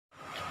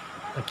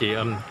Okay,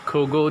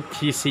 Cogoo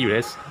T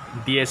Series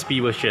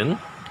DSP version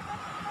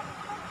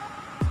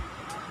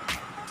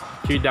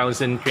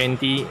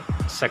 2020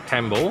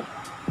 September.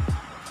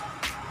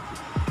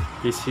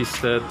 This is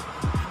the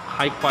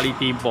high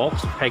quality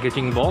box,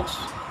 packaging box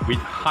with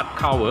hard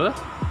cover.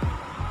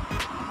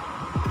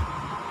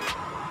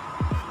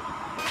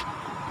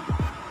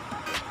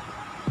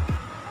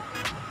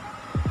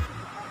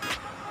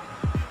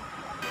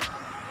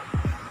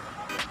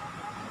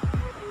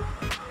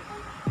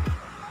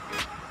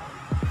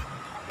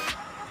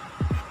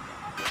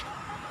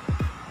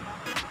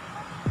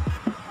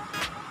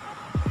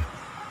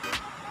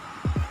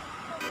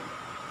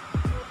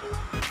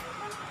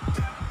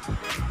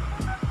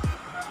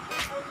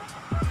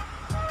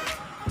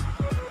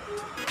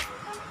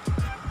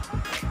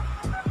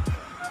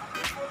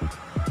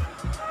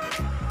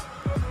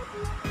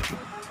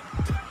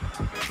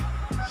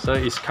 So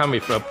it's come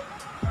with a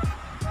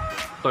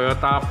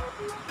Toyota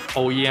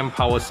OEM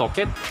power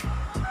socket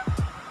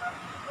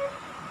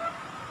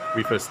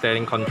with a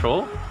steering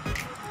control.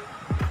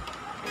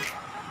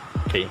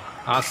 Okay,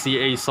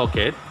 RCA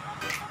socket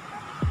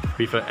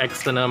with an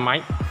external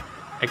mic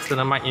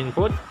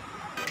input.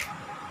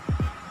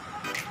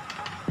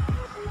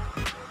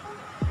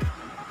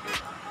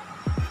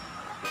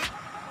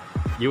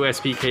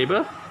 USB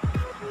cable,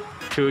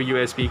 2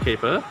 USB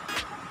cable.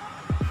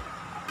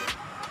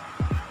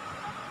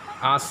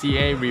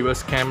 RCA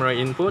reverse camera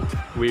input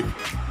with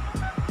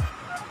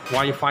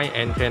Wi-Fi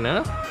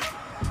antenna,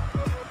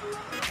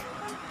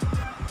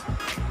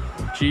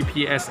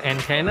 GPS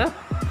antenna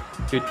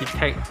to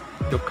detect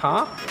your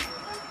car,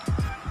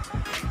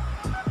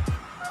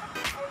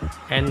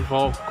 and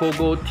for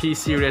Cogoo T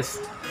Series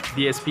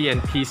DSP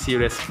and T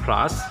Series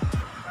Plus,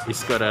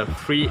 it's got a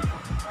free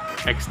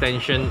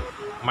extension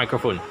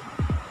microphone.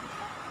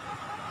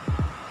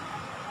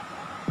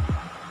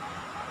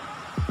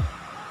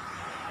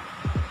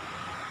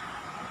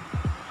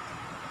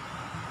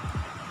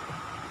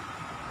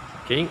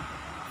 Okay,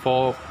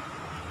 for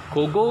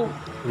Cogoo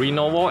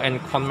Renovo and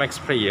Convex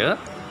player,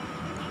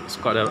 it's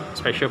got a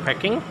special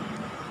packing.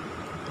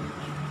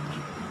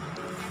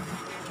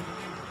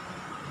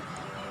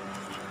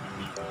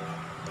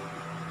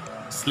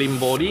 Slim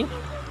body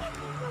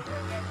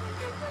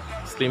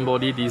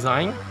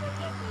design.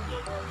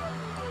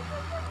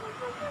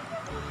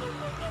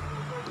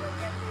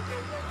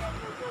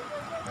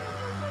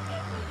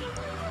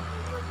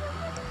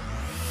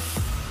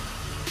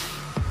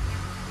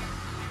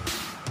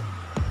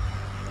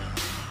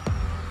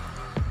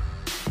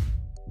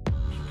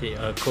 Okay,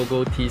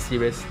 Cogoo T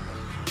Series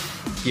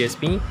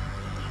DSP.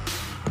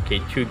 Okay,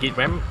 2 GB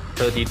RAM,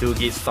 32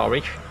 GB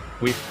storage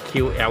with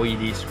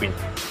QLED screen.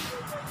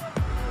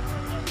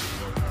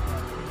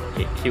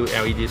 Okay,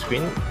 QLED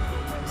screen,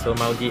 so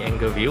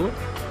multi-angle view,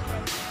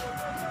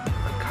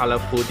 a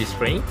colorful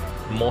display,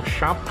 more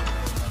sharp,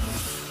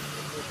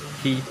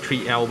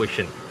 T3L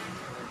version.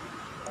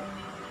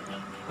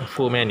 A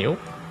full menu.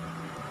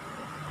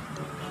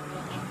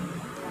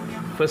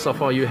 First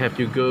of all, you have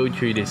to go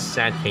to the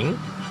setting.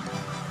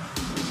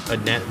 A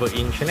network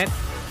internet,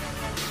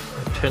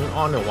 turn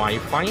on the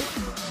Wi-Fi,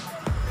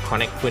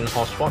 connect phone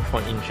hotspot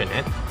for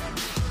internet.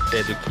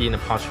 There to key in the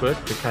password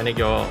to connect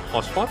your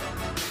hotspot.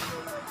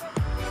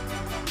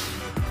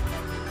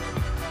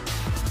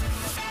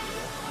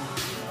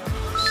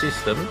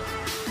 System,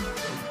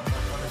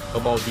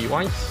 about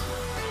device.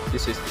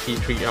 This is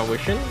T3L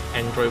version,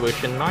 Android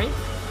version 9,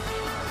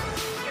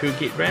 2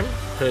 GB RAM,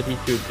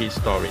 32 GB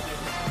storage.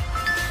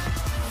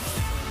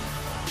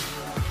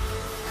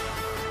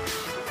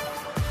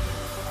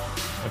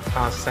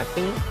 Car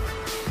setting,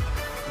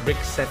 brake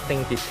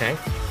setting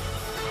detect.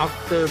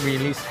 After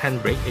release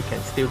handbrake,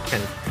 it still can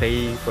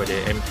play for the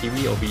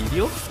MTV or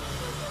video.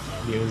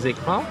 Music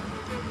file,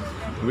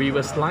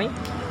 reverse line,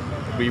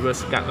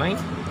 reverse guide line,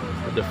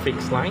 the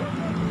fixed line.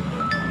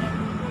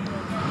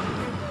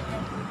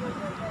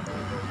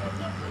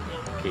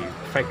 Okay,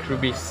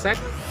 factory set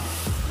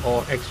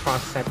or extra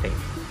setting.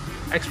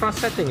 Extra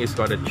setting is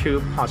got a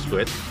 2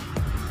 password.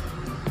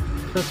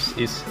 First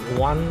is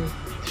 1,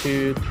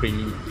 2,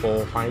 3,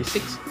 4, 5,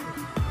 6.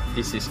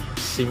 This is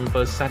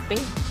simple setting.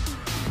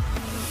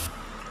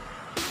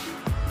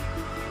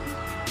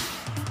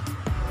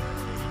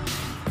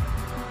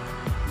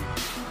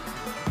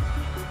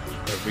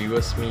 The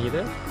reverse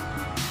mirror,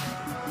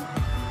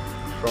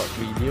 broad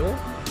video,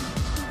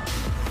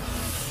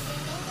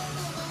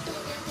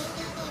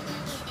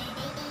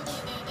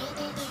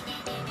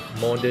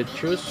 model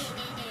choose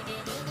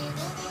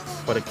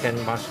for the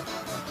canvas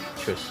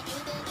choose.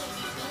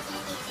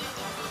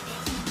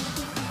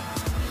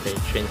 Okay,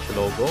 change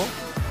logo,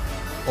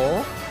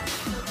 or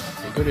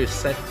you go to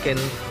second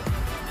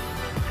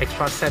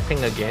extra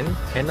setting again.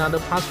 Another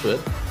password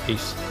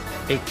is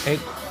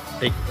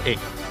 8888.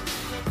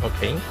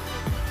 Okay,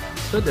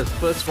 so the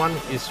first one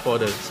is for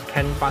the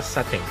canvas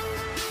setting.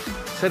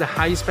 So the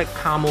high spec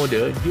car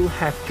model, you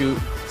have to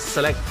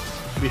select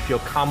with your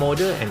car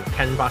model and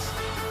canvas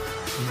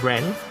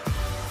brand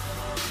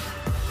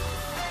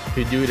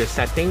to do the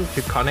setting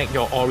to connect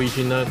your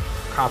original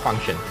car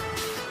function.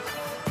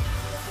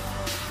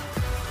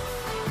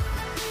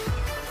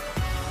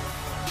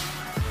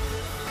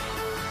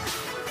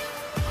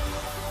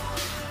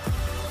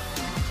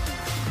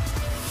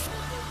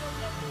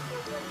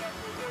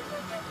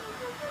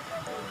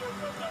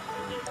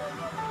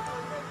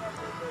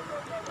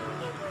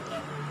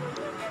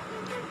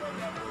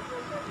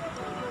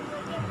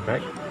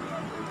 Back.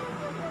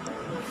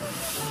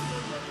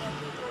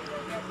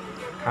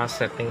 Car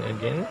setting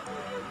again.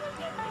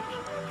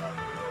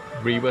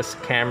 Reverse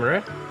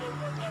camera.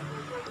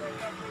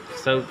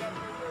 So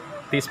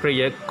display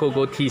here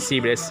Cogoo T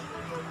Series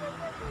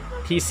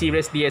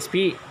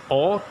DSP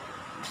or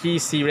T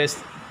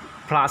Series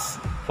Plus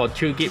for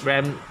 2 GB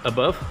RAM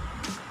above.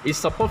 It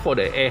support for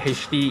the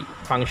AHD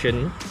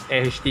function,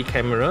 AHD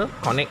camera,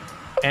 connect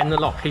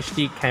analog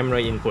HD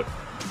camera input.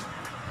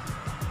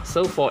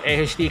 So for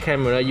AHD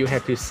camera, you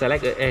have to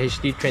select a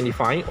AHD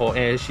 25 or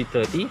AHD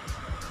 30.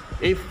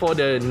 If for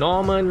the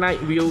normal night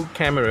view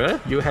camera,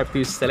 you have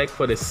to select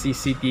for the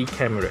CCD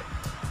camera.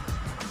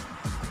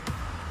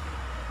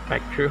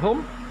 Back to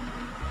home.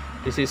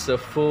 This is the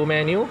full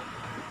menu.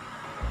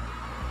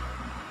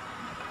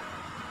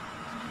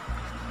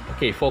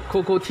 Okay, for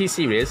Cogoo T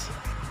Series,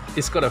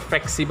 it's got a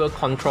flexible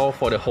control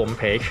for the home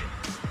page.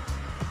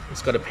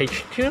 It's got a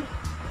page 2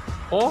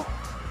 or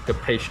the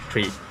page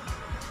 3.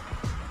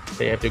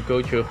 So you have to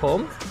go to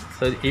home.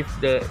 So if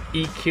the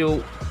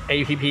EQ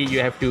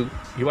app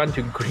you want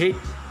to create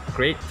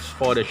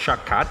for the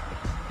shortcut,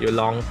 you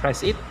long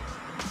press it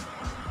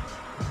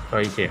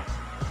right here.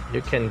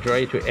 You can draw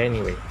it to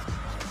anyway.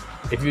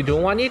 If you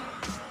don't want it,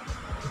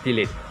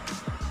 delete.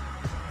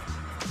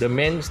 The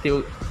menu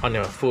still on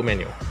a full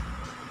menu.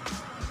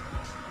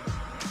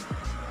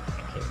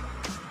 Okay.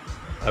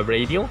 A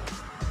radio.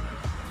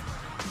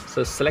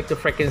 So select the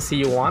frequency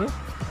you want.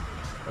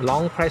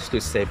 Long press to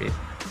save it.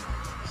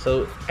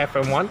 So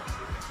FM1,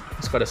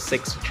 it's got a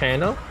 6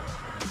 channel,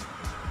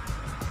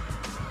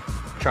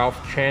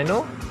 12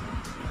 channel,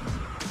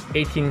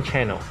 18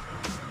 channel.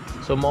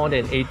 So more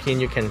than 18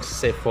 you can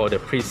save for the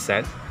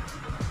preset,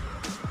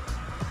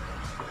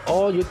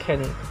 or you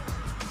can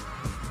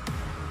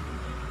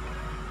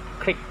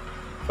click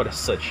for the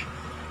search.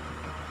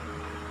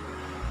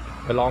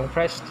 A long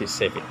press to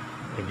save it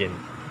again.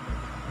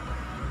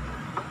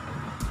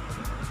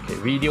 Okay,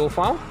 video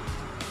file.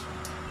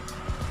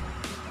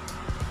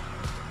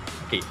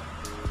 Okay,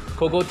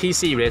 Cogoo T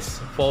Series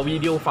for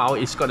video file,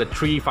 it's got a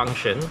 3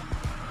 function.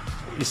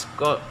 It's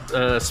got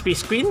a split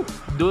screen,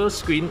 dual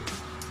screen,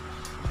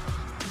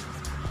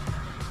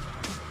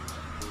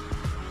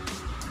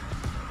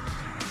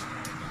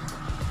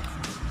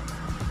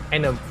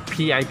 and a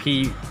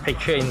PIP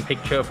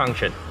picture-in-picture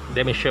function.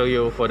 Let me show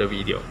you for the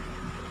video.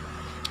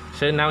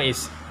 So now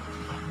it's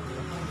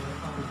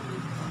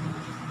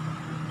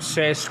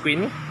share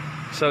screen.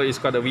 So it's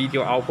got a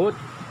video output.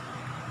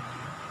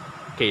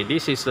 Okay,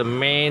 this is the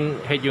main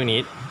head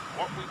unit.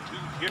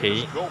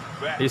 Okay,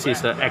 this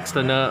is the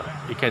external.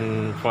 You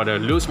can for the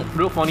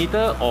roof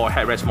monitor or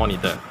headrest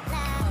monitor.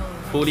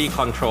 Fully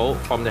controlled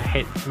from the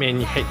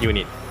main head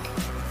unit.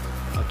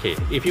 Okay,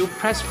 if you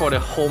press for the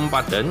home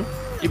button,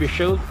 it will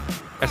show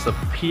as a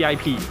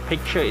PIP,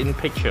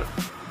 picture-in-picture.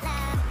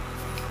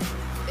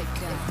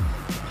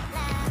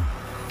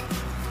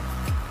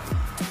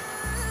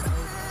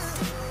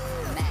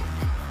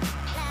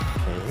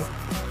 Okay,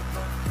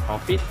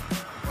 off it.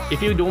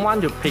 If you don't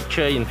want the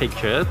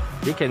picture-in-picture,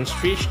 you can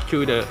switch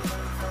to the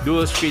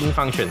dual screen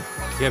function.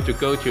 You have to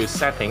go to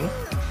setting,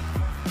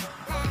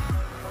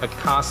 a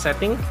car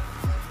setting,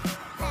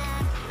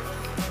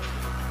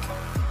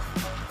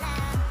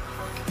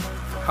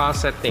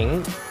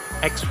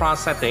 extra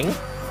setting,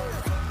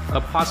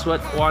 a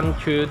password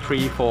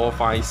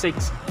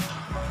 123456.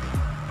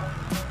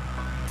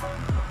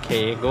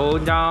 Okay, go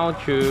down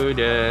to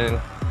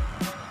the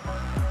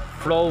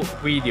flow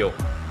video.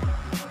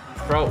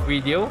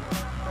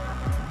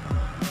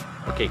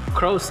 Okay,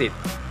 close it.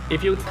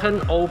 If you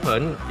turn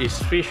open, it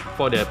switch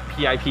for the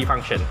PIP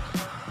function.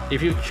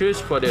 If you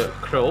choose for the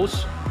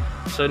close,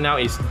 so now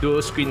it's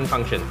dual screen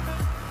function.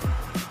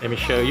 Let me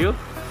show you.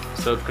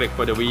 So click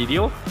for the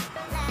video.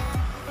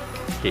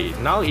 Okay,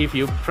 now if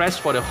you press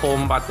for the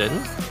home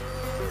button,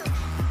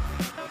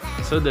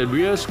 so the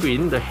rear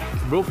screen, the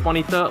roof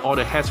monitor or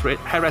the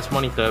headrest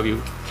monitor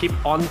will keep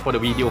on for the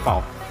video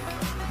file.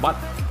 But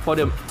for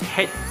the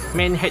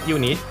main head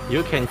unit,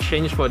 you can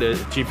change for the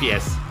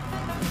GPS.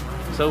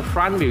 So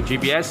front with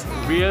GPS,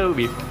 rear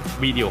with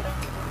video.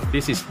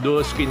 This is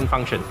dual screen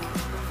function.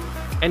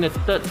 And the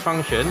third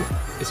function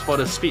is for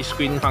the split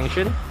screen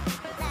function.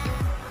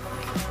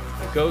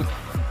 Go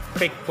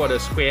click for the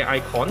square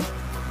icon.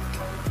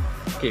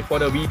 Okay, for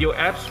the video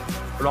apps,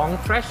 long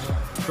press,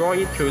 draw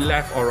it to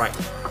left or right.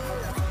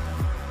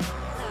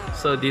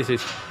 So this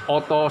is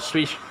auto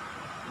switch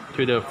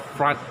to the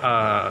front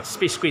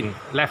split screen,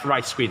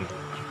 left-right screen.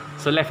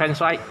 So left-hand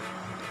side,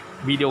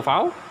 video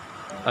file.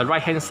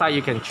 Right-hand side,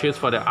 you can choose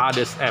for the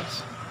others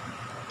apps.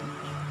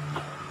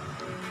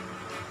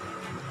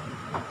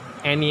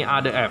 Any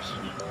other apps.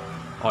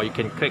 Or you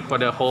can click for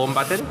the home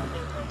button.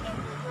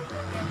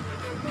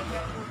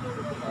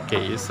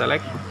 Okay, you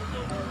select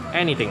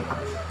anything.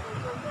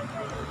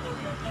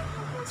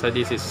 So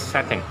this is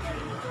setting.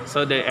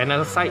 So the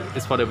another side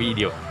is for the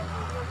video.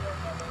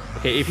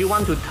 Okay, if you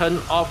want to turn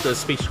off the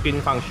split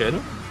screen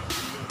function,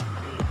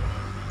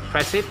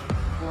 press it,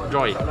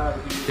 draw it.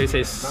 This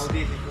is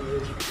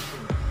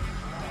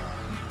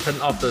turn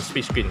off the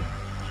split screen.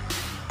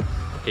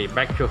 Okay,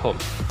 back to home.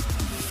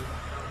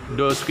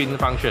 Dual screen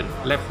function,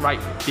 left, right,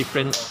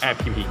 different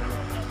app.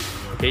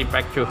 Okay,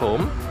 back to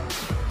home.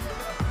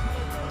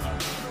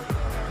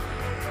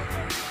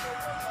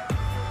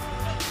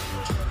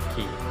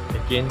 Okay,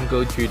 again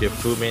go to the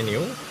full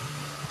menu.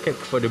 Okay,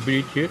 for the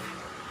Bluetooth,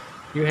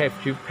 you have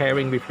to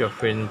pairing with your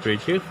phone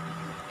Bluetooth.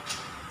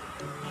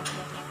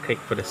 Click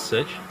for the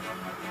search.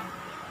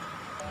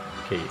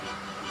 Okay,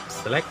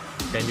 select,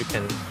 then you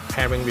can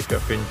pairing with your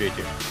phone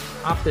Bluetooth.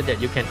 After that,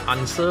 you can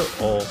answer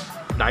or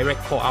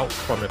direct call out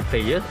from the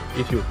player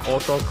if you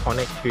auto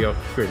connect to your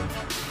phone.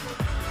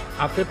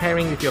 After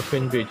pairing with your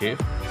phone Bluetooth,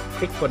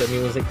 click for the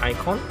music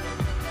icon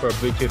for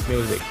Bluetooth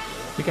music.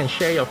 You can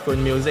share your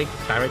phone music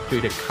direct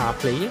to the car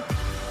player.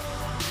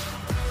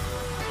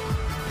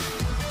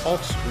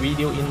 Aux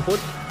video input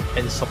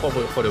and support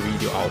for the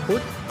video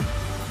output.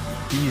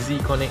 Easy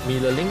connect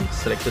mirror link,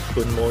 selected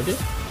phone mode.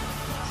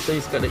 So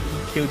it's got the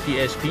EQ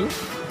DSP.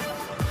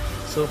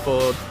 So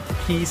for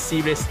T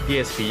Series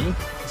DSP,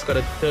 it's got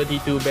a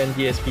 32 band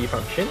DSP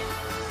function.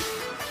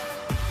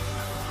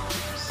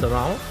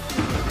 Surround,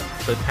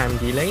 the time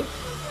delay,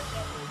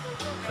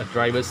 a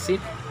driver seat,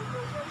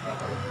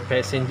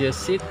 passenger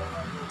seat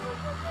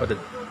for the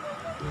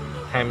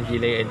time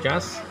delay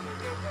adjust,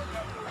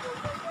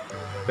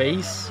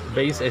 bass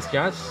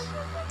adjust,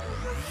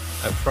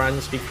 a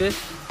front speaker,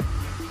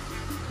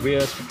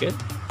 rear speaker,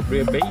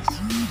 rear bass,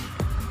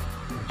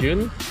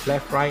 June,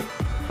 left, right,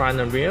 front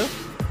and rear.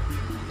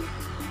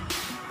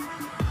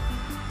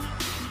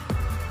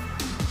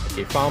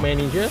 Okay, file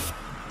manager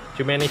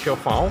to manage your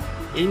file.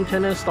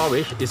 Internal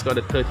storage is got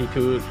a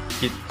 32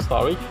 gig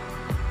storage.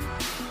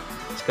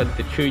 It's got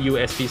the 2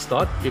 USB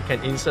slot. You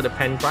can insert a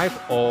pen drive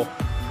or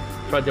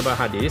portable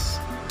hard disk.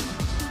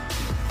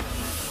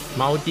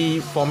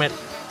 Multi-format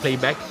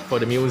playback for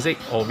the music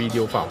or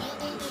video file.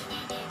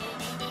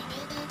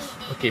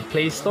 Okay,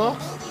 Play Store.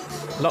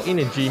 Log in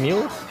a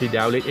Gmail to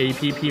download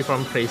app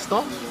from Play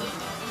Store.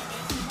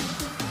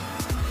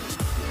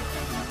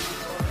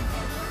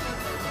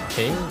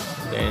 Okay,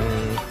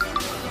 then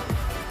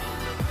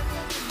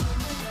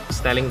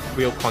steering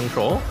wheel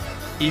control.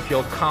 If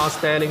your car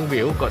steering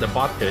wheel got a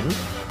button,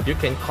 you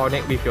can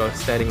connect with your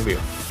steering wheel.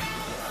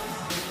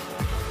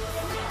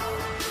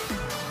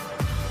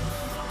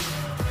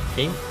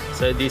 Okay,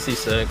 so this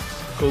is a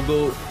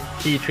Cogoo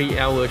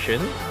T3L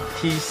version,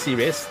 T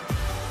Series.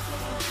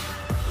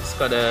 It's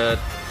got a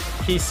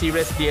T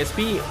Series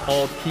DSP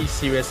or T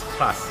Series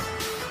Plus.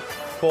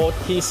 For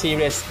T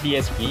Series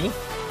DSP,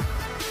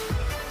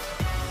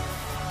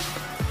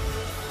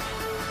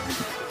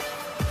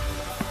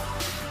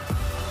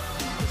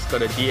 it's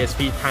got a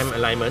DSP time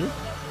alignment,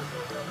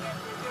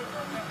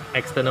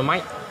 external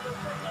mic,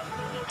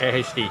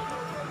 HD,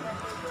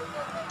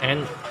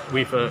 and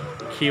with a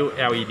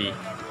QLED.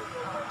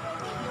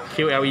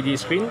 QLED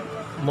screen,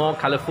 more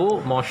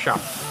colorful, more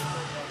sharp.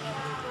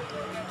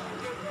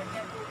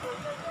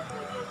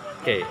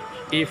 Okay,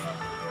 if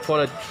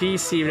for the T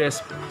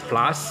Series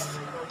Plus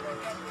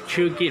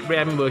 2 GB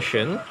RAM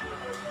version,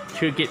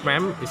 2 GB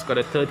RAM, it's got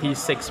a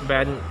 36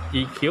 band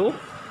EQ,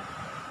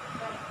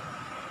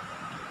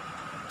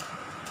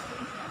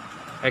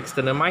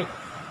 external mic,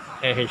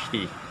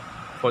 HD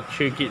for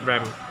 2 GB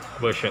RAM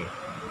version.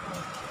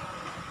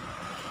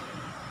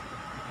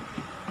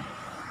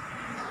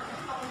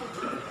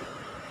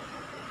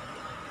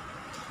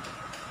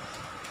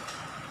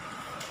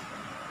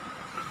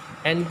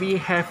 And we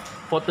have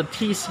for the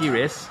T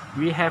Series,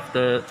 we have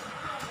the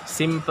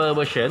simple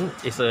version.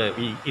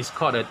 It's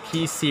called a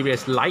T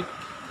Series Lite.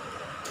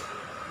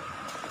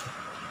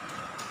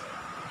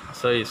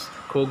 So it's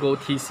Cogoo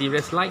T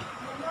Series Lite,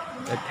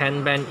 a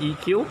 10 band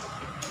EQ.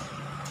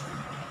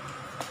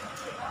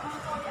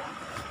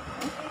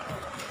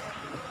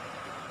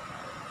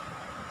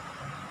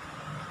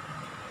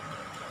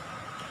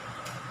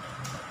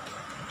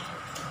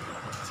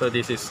 So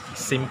this is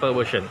simple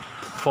version.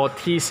 For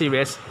T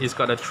Series, it's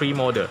got a 3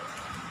 model: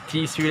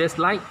 T Series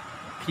Lite,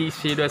 T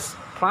Series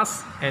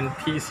Plus, and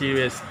T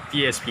Series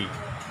DSP.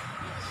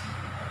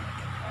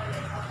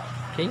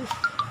 Okay,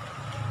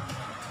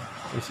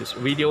 this is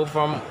video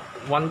from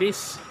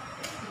OneBiz.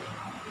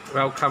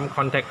 Welcome,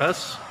 contact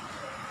us.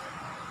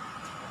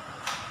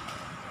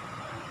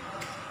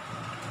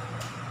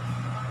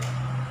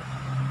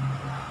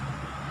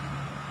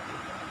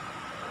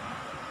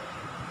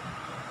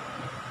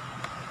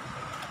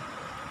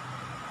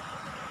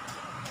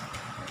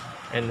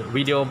 And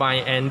video by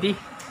Andy.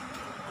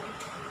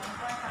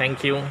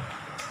 Thank you.